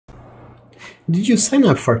Did you sign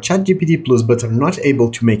up for ChatGPT Plus but are not able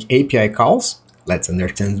to make API calls? Let's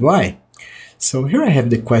understand why. So here I have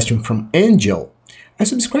the question from Angel. I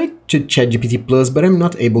subscribe to ChatGPT Plus but I'm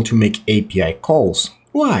not able to make API calls.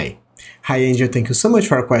 Why? Hi Angel, thank you so much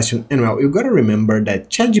for your question. And well, you gotta remember that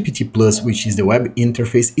ChatGPT Plus, which is the web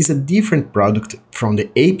interface, is a different product from the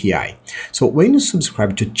API. So when you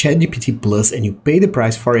subscribe to ChatGPT Plus and you pay the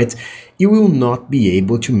price for it, you will not be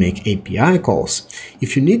able to make API calls.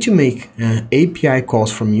 If you need to make API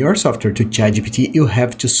calls from your software to ChatGPT, you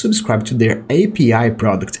have to subscribe to their API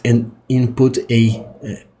product and input a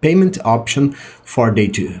payment option for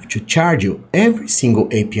them to charge you. Every single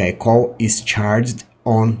API call is charged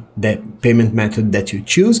on the payment method that you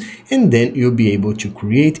choose, and then you'll be able to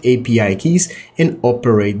create API keys and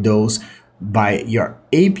operate those by your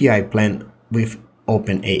API plan with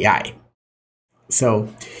OpenAI. So,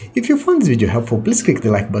 if you found this video helpful, please click the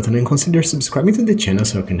like button and consider subscribing to the channel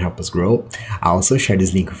so you can help us grow. I'll also share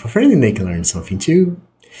this link with a friend and they can learn something too.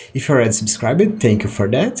 If you're already subscribed, thank you for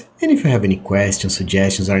that. And if you have any questions,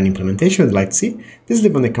 suggestions, or any implementation you'd like to see, please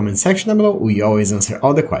leave on the comment section down below. We always answer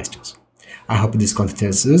all the questions. I hope this content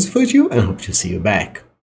is useful to you and hope to see you back.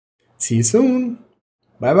 See you soon.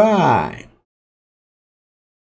 Bye bye.